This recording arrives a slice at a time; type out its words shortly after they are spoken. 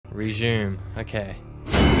Resume. Okay.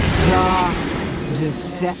 Dark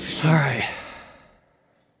deception. Alright.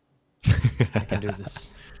 I can do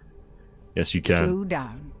this. Yes, you can. 2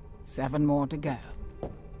 down. 7 more to go.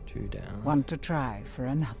 2 down. 1 to try for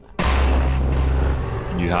another.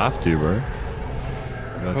 You have to, bro. You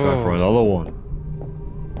gotta try for another one.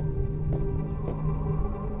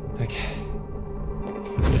 Okay.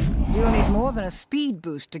 You'll need more than a speed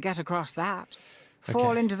boost to get across that.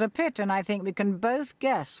 Fall Okay. into the pit and I think we can both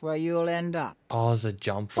guess where you'll end up. Oh, there's a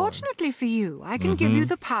jump one. Fortunately for you, I can give you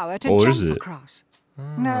the power to Oh, is jump it? across.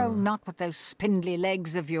 No, not with those spindly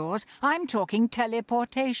legs of yours. I'm talking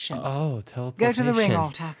teleportation. Oh, teleportation. Go to the ring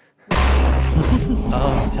altar.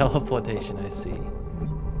 Oh, teleportation, I see.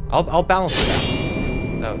 I'll balance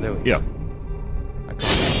it out. Oh, there we go. Yeah.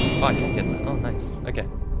 I can't get that. Oh, nice. Okay.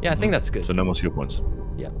 Yeah, I think that's good. So no more skill points.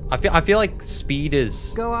 Yeah. I feel like speed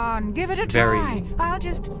is... Go on, give it a Very- try. I'll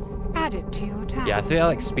just add it to your task. Yeah, I feel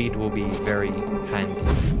like speed will be very handy.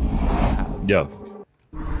 Yeah.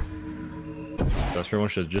 That's pretty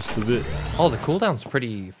much the gist of it. Oh, the cooldown's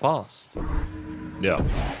pretty fast. Yeah.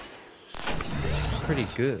 It's pretty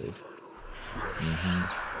good.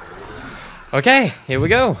 Okay, here we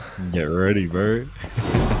go. Get ready, bro.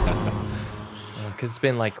 Because it's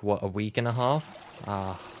been like, what, a week and a half?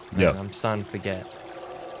 Man, Yep. I'm starting to forget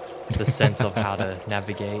the sense of how to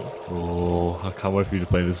navigate. Oh, I can't wait for you to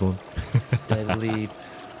play this one. Deadly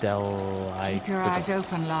Keep your eyes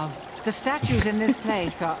open, love. The statues in this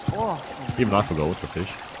place are awful. Even I forgot what the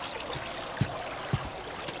fish.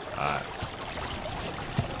 Alright.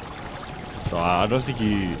 So I don't think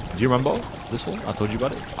you... Do you remember this one? I told you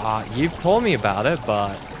about it. You've told me about it,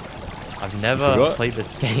 but I've never forgot? played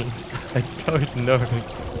this game, so I don't know.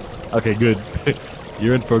 Okay, good.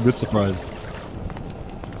 You're in for a good surprise.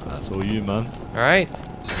 That's all you, man. Alright.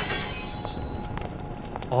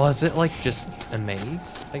 Oh, is it like just a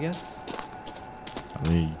maze, I guess? I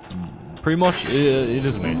mean, pretty much it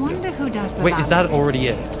is I amazing. wonder Yeah. who does the Wait, is that already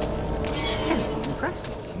it?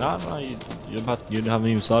 Impressive. No, you haven't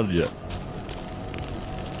even started yet.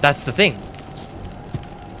 That's the thing.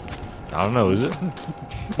 I don't know, is it?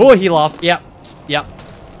 Oh, he laughed. Yep. Yep.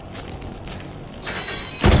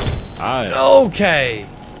 Alright, Okay.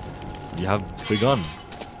 you have begun.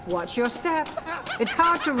 Watch your step. It's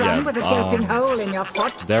hard to run with a gaping hole in your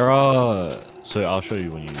foot. There are... So I'll show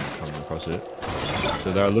you when you come across it.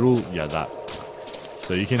 So there are little... Yeah, that.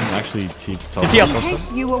 So you can actually keep... Is he up? In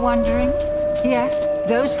case you were wondering, yes,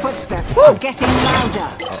 those footsteps are getting louder.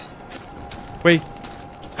 Wait.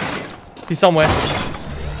 He's somewhere.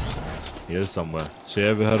 He is somewhere. So you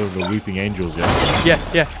ever heard of the weeping angels, yeah?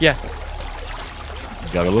 Yeah.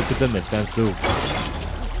 You gotta look at them, they stand still.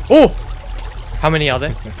 Oh! How many are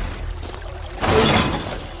there?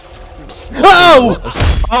 Oh!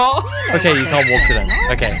 Okay, you can't walk to them.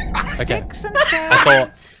 Okay. Sticks and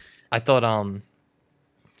stones. I thought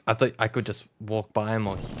I could just walk by him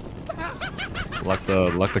or... Like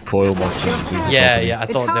the coil monsters. Yeah, I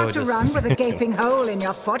It's thought they were hard to just... run with a gaping hole in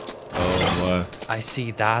your foot. Oh, I see,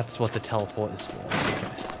 that's what the teleport is for.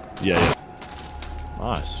 Okay. yeah.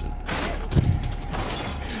 Nice.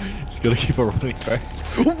 Just gotta keep it running, right?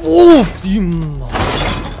 Wolf!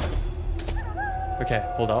 Okay,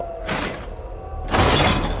 hold up.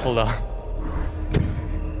 Hold up.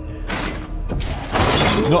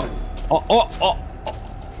 No. Oh.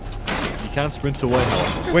 You can't sprint away,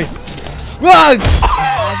 however. Wait.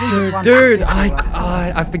 Dude,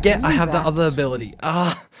 I forget I have that other ability.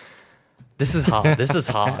 This is hard. This is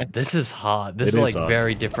hard. This is like hard.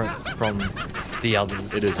 very different from the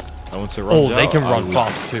others. It is. I want to run. Oh, they can run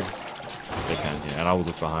fast too. They can, yeah. And I will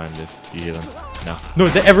look behind if you hear them. No. No,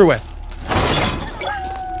 they're everywhere.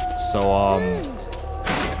 So,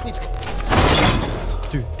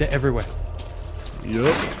 Dude, they're everywhere.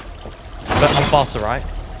 Yup. But I'm faster, right?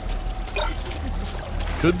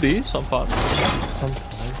 Could be, some parts.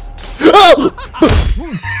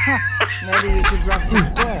 Maybe you should rub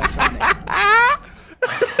some dirt on it.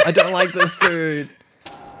 I don't like this, dude.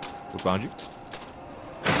 Look behind you.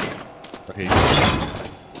 Okay.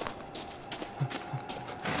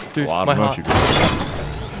 Dude, Well, I my don't know heart. if you could.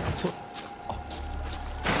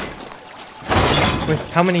 Wait,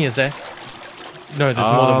 how many is there? No, there's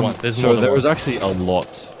more than one. There's more than there one. was actually a lot.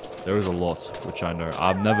 There is a lot, which I know.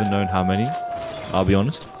 I've never known how many, I'll be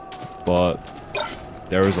honest. But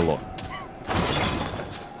there is a lot.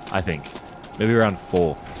 I think. Maybe around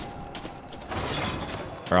 4.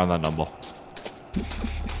 Around that number.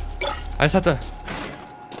 I just have to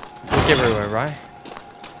look everywhere, right?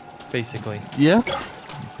 Basically. Yeah,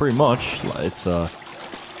 pretty much. It's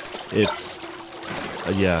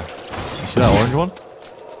yeah. You see that orange one?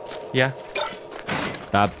 Yeah.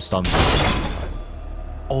 That stunned me.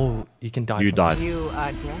 Oh, you can die. You from died. You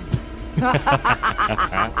are dead.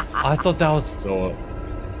 I thought that was. So,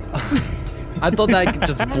 I thought that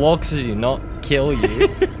just blocks you, not kill you.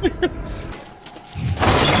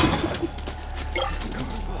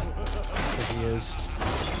 There he is.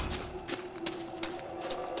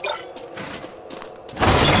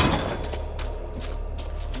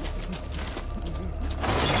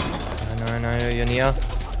 No, you're near.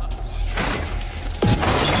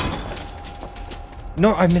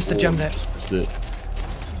 No, I missed the gem there. That's it.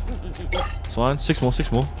 It's fine. 6 more,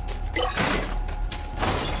 6 more.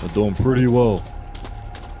 We're doing pretty well.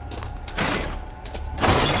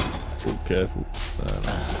 Oh, careful.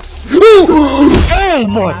 Oh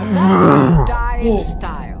my! Now that's how die in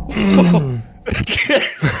style.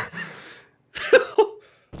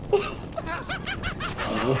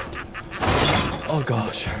 Oh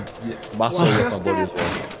gosh. Muscle Watch your with my body as step.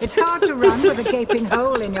 well. It's hard to run with a gaping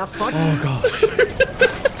hole in your foot. Oh gosh.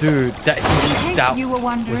 Dude, In case that you were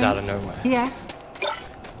wondering. was out of nowhere. Yes.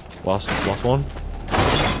 Last one.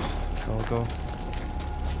 Go.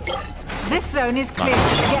 This zone is clear.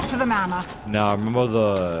 Get to the manor. Now remember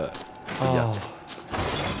the. Oh.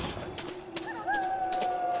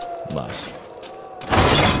 Nice.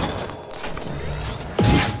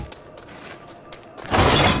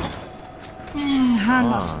 How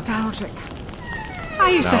nostalgic.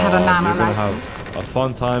 I used to have a manor We're gonna like this. have a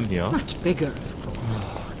fun time here. Much bigger, of course.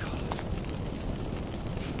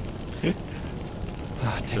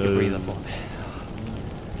 Take a breather for me.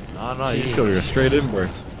 Nah, you just gotta go straight in, bro.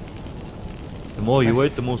 The more you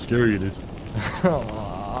wait, the more scary it is.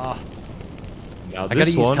 Now I gotta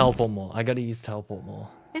this use one, teleport more.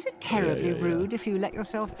 Is it terribly rude if you let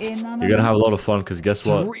yourself in on you're gonna have a lot of fun, because guess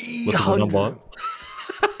what? Look at the number.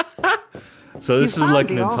 So this You is like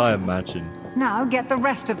found an the entire altar. matching. Now get the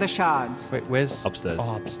rest of the shards. Wait, where's Upstairs.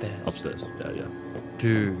 Oh, upstairs. Upstairs. Yeah.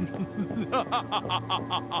 Dude.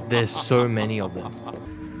 There's so many of them.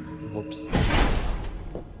 Whoops.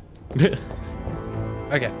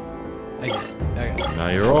 Okay. Now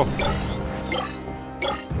you're off.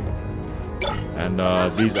 And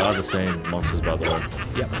these are the same monsters, by the way.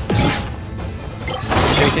 Yep.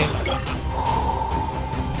 Chasing.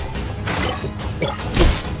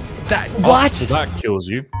 That what? So that kills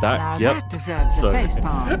you. Now Yep. that deserves So- a face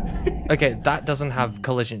palm. Okay, that doesn't have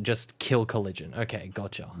collision, just kill collision. Okay,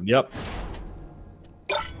 gotcha. Yep.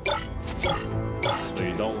 So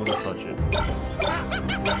you don't want to touch it.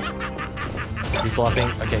 He's laughing.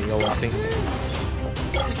 Okay, you're laughing.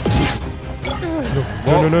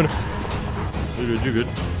 No. No. You're good.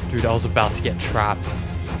 Dude, I was about to get trapped.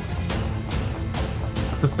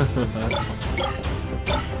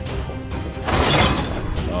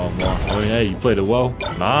 Oh my. Oh yeah, you played it well.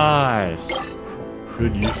 Nice.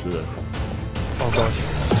 Good use of it. Oh gosh.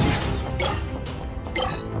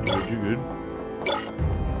 You're good.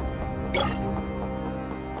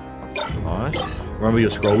 Nice. Remember your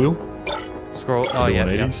scroll wheel? Scroll. Oh The yeah,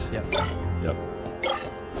 180s? yep. Yep.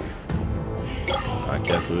 Alright,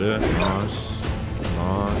 careful there. Nice.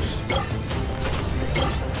 Nice.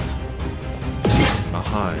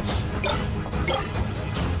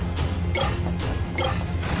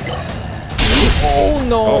 Oh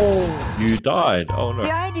no! Oh, you died. Oh The no.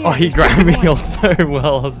 idea Oh, he is grabbed me to also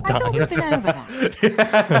while I was I thought dying. we'd been over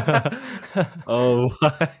that. Oh.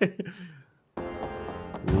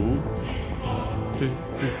 Ooh. Okay,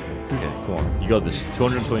 come on. You got this.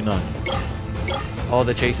 229. Oh,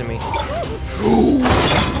 they're chasing me. Oh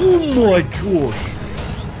my gosh.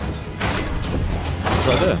 It's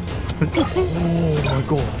right there. Oh my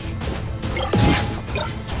gosh.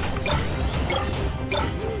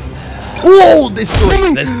 Whoa! There's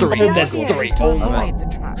three. There's three. The There's idea three. is to Oh my. avoid the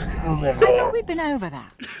traps. I thought we'd been over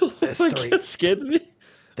that. There's three. That scared me.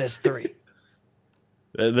 There's three.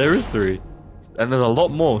 There is 3. And there's a lot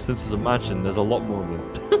more since it's a match, and there's a lot more of them.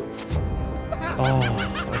 Oh,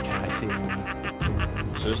 okay. I see what you mean.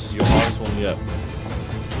 So this is your hardest one yet.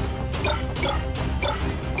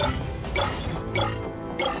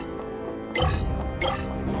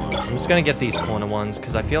 I'm just gonna get these corner ones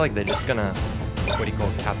because I feel like they're just gonna, what do you call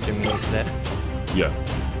it, capture me there. Yeah.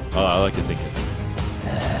 I like to think it.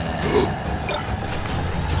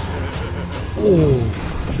 Oh.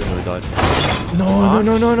 Shouldn't really died. No.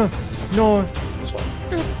 No. It's fine.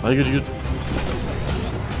 Oh, you're good.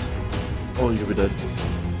 Oh, you'll be dead.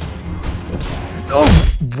 Oh,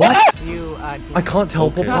 what? You are dead. I can't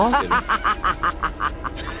teleport Okay. past?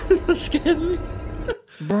 That scared me.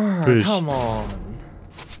 Bruh, Fish. come on.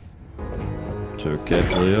 So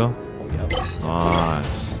careful here. Yep. Nice.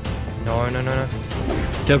 No.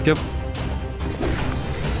 Yep.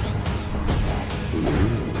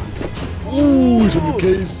 Focus on the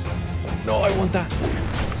case. No, I want that.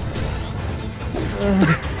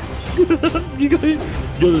 You got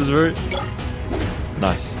this, right?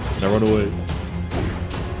 Nice. Now run away.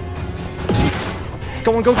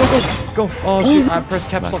 Go on, go, go, go, go. Oh, shoot, I pressed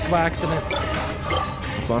caps lock by accident.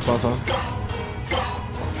 It's fine.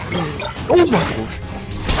 Oh my gosh.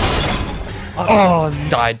 Oh,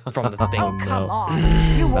 died from the thing. Oh, come no.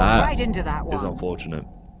 on. You walked That right into that It's one. unfortunate.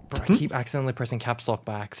 Bro, I keep accidentally pressing caps lock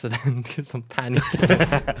by accident because I'm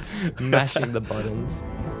panicking. Mashing the buttons.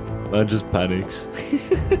 Man just panics.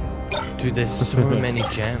 Dude, there's so many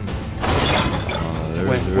gems.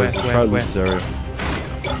 Where? Where?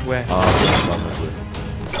 Where?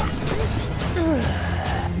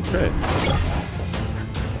 Okay.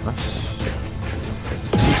 Nice.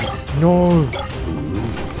 No!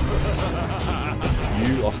 You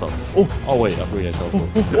lost up. Oh, Wait, I forgot to teleport.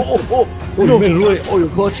 oh, Oh, no. you made it away. Oh, you're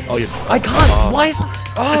clutch. Oh, yeah. I can't! Why is...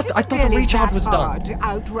 Oh, I thought the Really recharge that was hard done. to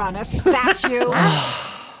outrun a statue. No, I'm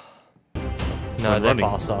they're running.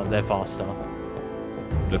 faster. They're faster.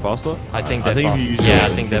 They're faster? I think they're if faster. you use Yeah, I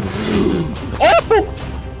your- think they're... Oh!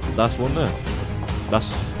 That's one there. That's...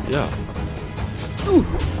 Yeah.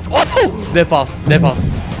 They're fast. They're fast.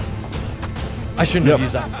 I shouldn't Yep. have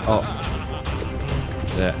used that. Oh.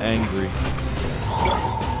 They're angry.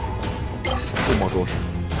 Oh my gosh.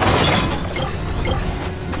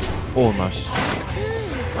 Oh, nice.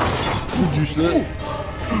 Good use there.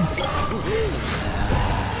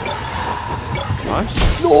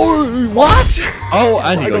 Nice. No! What? Oh,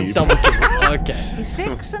 and I you got got used. double killed. Okay.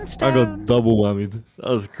 Sticks and I stones. got double whammied. That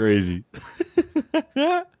was crazy.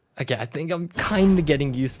 Okay, I think I'm kind of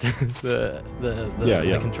getting used to the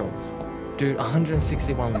Yeah. controls. Dude,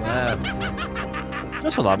 161 left.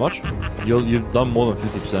 That's not that much. You've done more than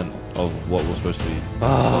 50% of what was supposed to be.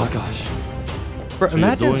 Oh gosh. Bro, So you're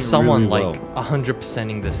imagine doing someone really like well.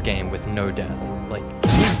 100%ing this game with no death. Like,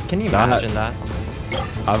 can you That- imagine that?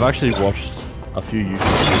 I've actually watched a few YouTube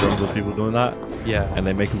videos of people doing that, Yeah. and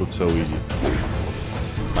they make it look so easy.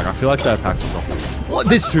 Like, I feel like their attacks or something. What?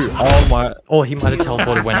 This too. Oh my... Oh, he might have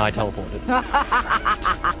teleported when I teleported.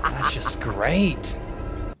 That's just great.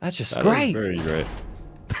 That's just That is great. very great.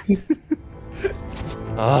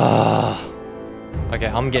 Ah. Okay,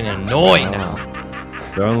 I'm getting annoyed now.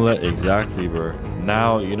 Don't let... Exactly, bro.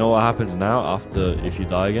 Now, you know what happens now after... If you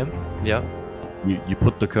die again? Yeah. You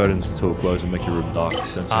put the curtains until it close and make your room dark,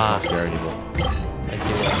 since it's not scary anymore. I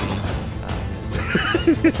see what you mean.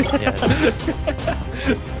 Yes.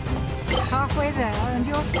 Halfway there and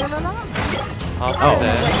you're still alive. Halfway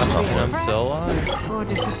there, that's not and I'm bad. still alive. Or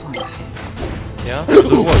disappointed. Yeah.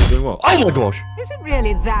 Doing well, doing well. Oh my gosh! Is it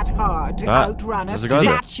really that hard to Ah, outrun a there's a guy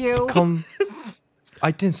there. statue? Come. I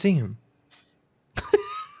didn't see him.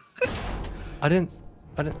 I didn't.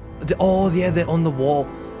 Oh yeah, they're on the wall.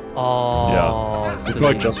 Oh. Yeah. so You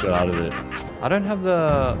probably they- just got out of it. I don't have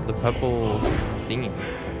the purple thingy.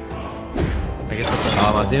 I guess that's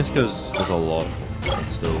I think it's because there's a lot.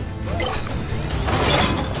 Still.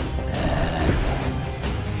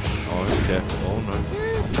 Oh, it's careful. Oh no.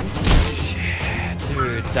 shit,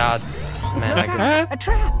 dude. That man, I could. A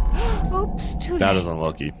trap. Oops, too That late. is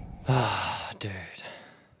unlucky. Ah, dude.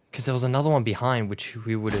 Because there was another one behind, which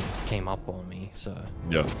we would have just came up on me. So.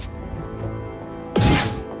 Yeah.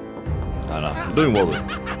 I know. You're doing well though.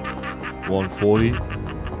 140.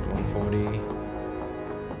 140.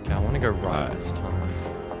 Okay, I want to go right Alright. this time.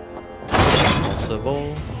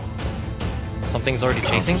 Possible. Something's already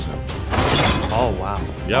chasing? Oh, wow.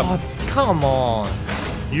 Yep. Oh, come on.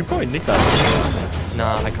 You probably nicked that.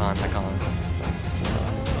 Nah, I can't.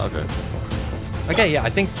 Okay. Okay, yeah, I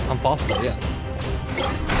think I'm faster, yeah.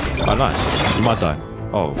 Oh, nice. You might die.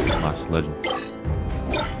 Oh, nice. Legend.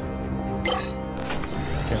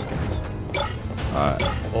 Okay. Alright.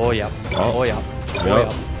 Oh, yeah. Oh. Oh, yeah. Oh,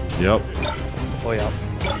 Yep. yeah. Yep. Oh, yeah.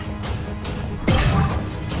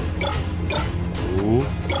 Ooh.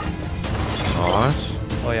 Nice.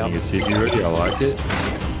 Oh, yeah. You can see you ready. I like it.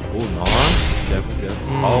 Oh, nice. Careful, careful.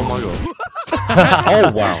 Oh my god. Oh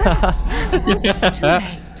wow. Oops, too late.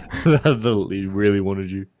 He really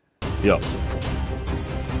wanted you. Yup.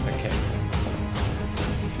 Okay.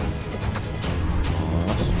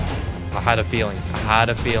 I had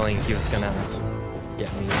a feeling he was gonna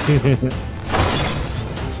get me.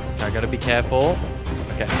 I gotta be careful.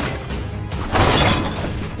 Okay.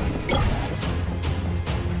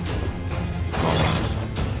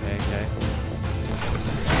 Okay.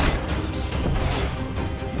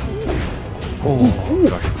 Oh,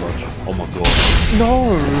 gosh, gosh. Oh my god.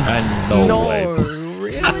 No! And no way.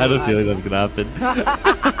 Really? I had a feeling that's gonna happen.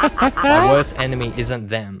 My worst enemy isn't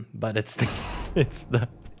them, but it's the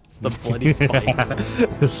The bloody spikes.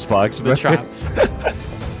 The spikes, bro. The traps.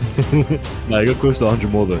 Nah, you got close to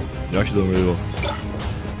 100 more though. You're actually doing really well.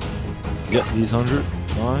 Get these 100.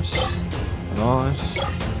 Nice. Nice.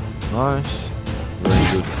 Nice. Very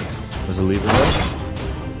good. There's a lever there.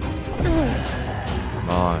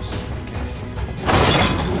 Nice.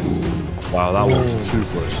 Wow, that was too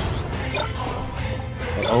close.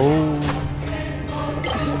 Oh.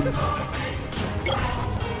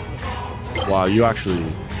 Wow, you actually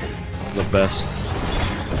the best.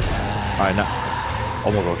 Alright, now.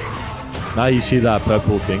 Oh my gosh. Now you see that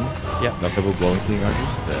purple thing? Yep. That purple glowing thing, Andrew?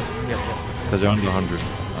 There. Yep. Because they're under 100.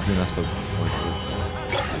 I think that's the point.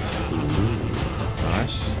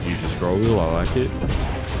 Nice. Use the scroll wheel, I like it.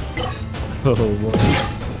 Oh my.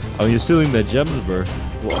 I mean, you're stealing their gems, bro.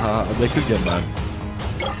 Well, they could get mad.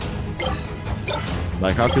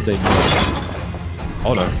 Like, how could they not?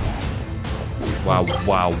 Oh no. Wow,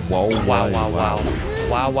 wow, whoa, Wow, wow, wow.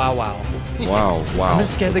 Wow, wow, wow. Wow, wow. I'm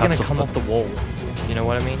just scared they're gonna come off the wall. You know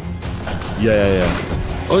what I mean? Yeah.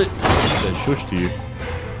 Oh, they're shush to you.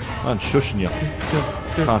 Man, shushing you.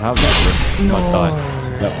 Can't have that, bro. No. Might die.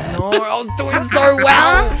 Yep. No, I was doing so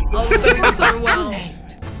well. I was doing so well.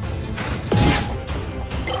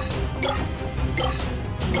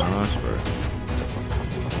 Nice, bro.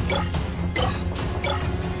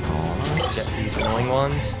 Oh, Get these annoying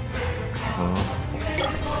ones.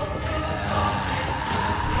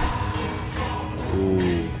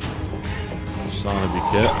 Ooh. Son of a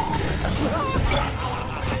kid.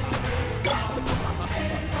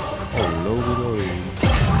 Oh, load.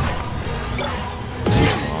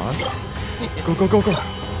 Nice. Go.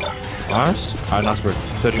 Nice. Alright, nice, bro.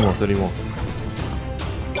 30 more.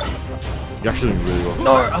 You're actually doing really well.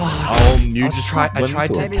 No. You I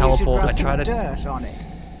tried to Maybe teleport. You I should tried rub to some dirt on it.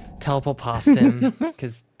 teleport past him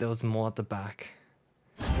because there was more at the back.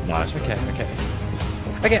 Nice, bro.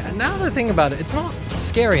 Okay, now that I think about it, it's not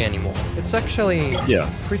scary anymore. It's actually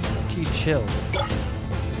pretty chill.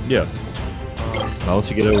 Yeah. Now once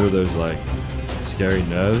you get over those like scary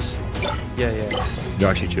nerves, Yeah. you're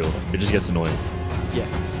actually chill. It just gets annoying. Yeah.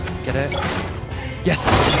 Get it? Yes!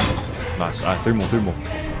 Nice. Alright, 3 more.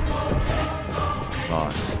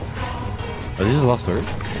 Nice. Oh, this is the last 3?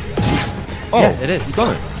 Oh, Yeah, it is. You've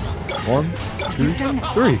done it. 1, 2, You've done it.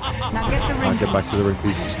 3. Now get the ring Alright, get back to the ring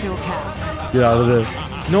You piece. still can. Get out of there.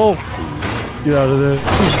 No! Get out of there.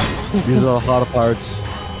 These are harder pirates.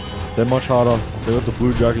 They're much harder. They got the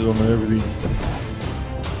blue jackets on and everything.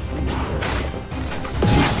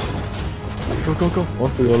 Go.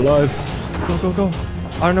 One for your life. Go.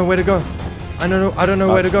 I don't know where to go. I don't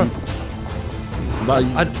know where to go.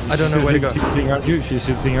 I don't know where to go. See the thing around you? See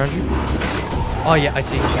the thing around you? Oh yeah, I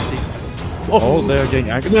see. Oh, they're getting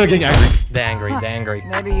angry. They're angry.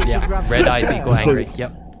 Maybe you should rub Red some eyes dirt. equal angry.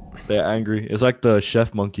 Yep. They're angry. It's like the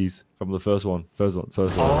chef monkeys from the first one. First one.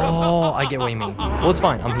 Oh, I get what you mean. Well, it's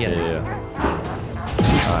fine. I'm here. Yeah.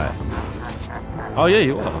 Alright. Oh yeah,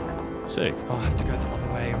 you are. Sick. Oh, I have to go the other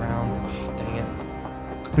way around. Oh, dang it.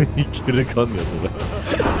 You could have gone the other way.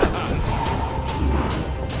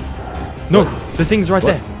 No, the thing's right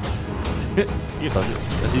there. You touch it.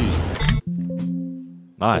 That's easy.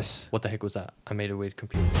 Nice. What the heck was that? I made a weird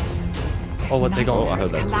computer noise. Oh, what they going? I heard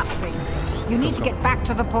It's that. collapsing. You need to get back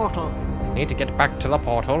to the portal. Need to get back to the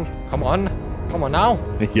portal. Come on now.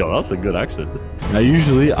 Yo, that's a good accent. Now,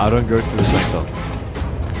 usually, I don't go through the center.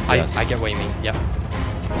 Yes. I get what you mean. Yep.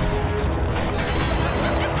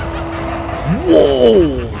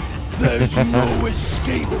 Whoa! There's no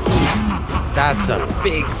escape. That's a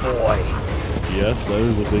big boy. Yes, that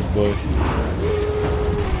is a big boy.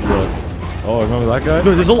 Yeah. Oh, remember that guy?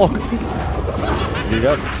 No, there's a lock. You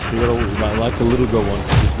got like the little girl one.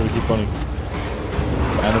 Just gotta keep running.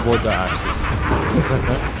 And avoid the axes.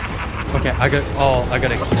 Okay, I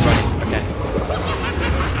gotta keep running. Okay.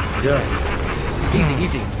 Yeah.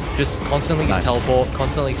 Easy. Just constantly use teleport,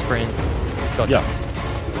 constantly sprint. Gotcha. Yeah.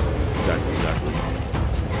 Exactly.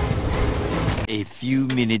 A few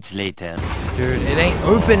minutes later. Dude, it ain't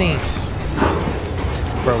opening.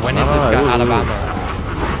 Bro, when is this guy out of ammo?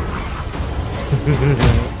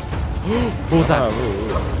 What was that?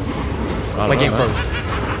 My game froze.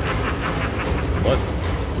 What?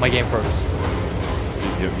 My game froze.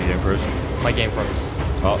 Your game froze? My game froze.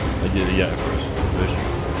 Oh, I did it. Yeah, it froze.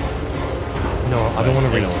 No, I don't want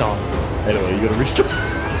to restart. Anyway, you gotta restart.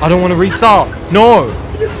 I don't want to restart. No.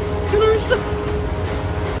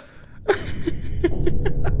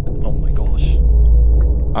 Oh my gosh.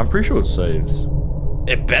 I'm pretty sure it saves.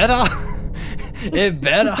 It better. It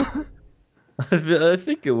better. I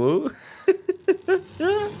think it will.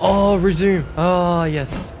 Oh, resume. Oh,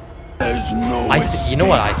 yes. There's no You know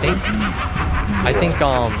what I think? I think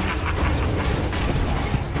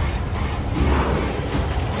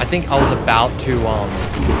think I was about to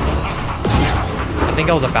I think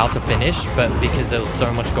I was about to finish, but because there was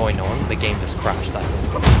so much going on, the game just crashed. I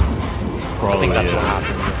think. Probably, I think that's what yeah.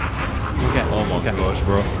 happened. Yeah. Okay. Oh my okay. gosh,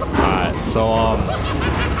 bro. Alright, so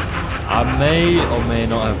I may or may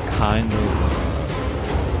not have kind of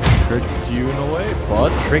tricked you in a way,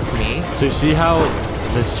 but Trick me? so you see how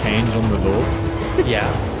there's change on the door? Yeah.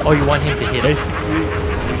 Oh, you want him to hit it? Basically,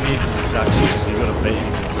 you need exactly. So you gotta bait him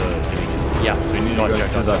into hitting it. Yeah. So you need to go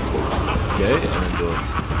through that gate and then do it.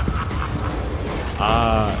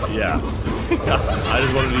 Yeah. I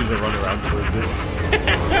just wanted you to run around for a bit.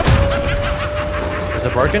 Is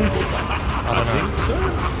it broken? I don't know. think so.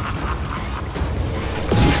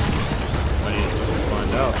 I need to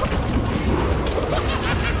find out.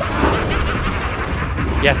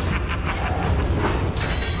 Yes.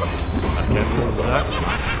 Okay, pull back.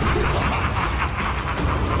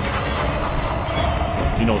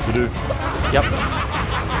 You know what to do. Yep.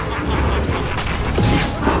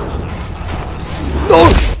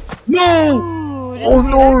 No! Ooh, didn't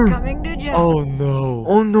see that coming, did you? Oh no!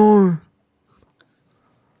 Oh no.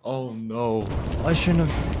 Oh no! I shouldn't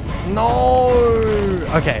have. No.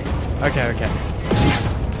 Okay. Okay.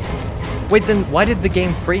 Wait, then why did the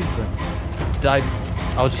game freeze then? Did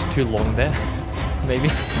I was just too long there. Maybe.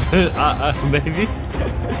 Maybe.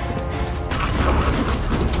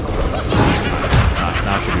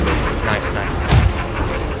 Now should be good. Nice.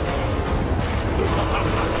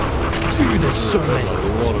 Dude, there's so many.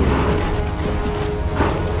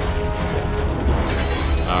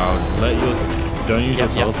 Let you. Don't use your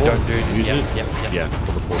teleport. Don't do it. Use Yep, it. yep. Yeah,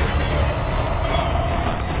 for the portal.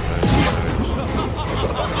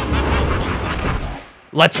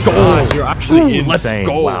 Let's go. Guys, you're actually insane. Let's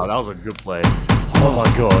go. Wow, that was a good play. Oh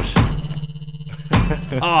my gosh.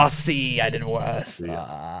 Oh, see, I did worse.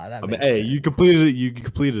 Yeah. That I mean, makes hey, sense. you completed it. You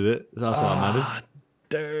completed it. That's what matters.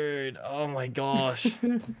 Dude, oh my gosh.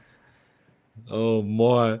 Oh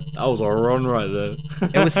my, that was a run right there.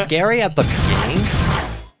 It was scary at the beginning,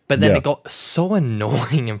 but then Yeah. it got so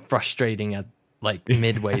annoying and frustrating at like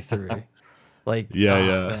midway through. Like,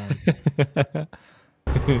 Yeah. man.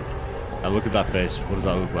 Now look at that face. What does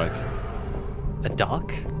that look like? A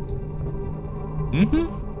duck?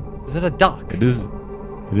 Mm-hmm. Is it a duck? It is.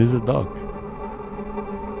 It is a duck.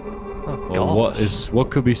 Oh Well, gosh.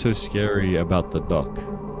 what could be so scary about the duck?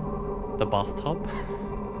 The bathtub?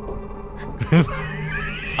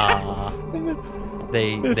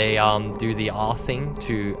 They do the R thing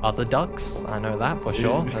to other ducks. I know that for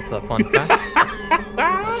sure. That's a fun fact.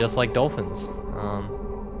 Just like dolphins.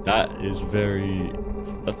 That is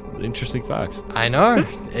that's an interesting fact. I know.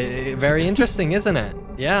 Very interesting, isn't it?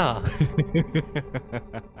 Yeah.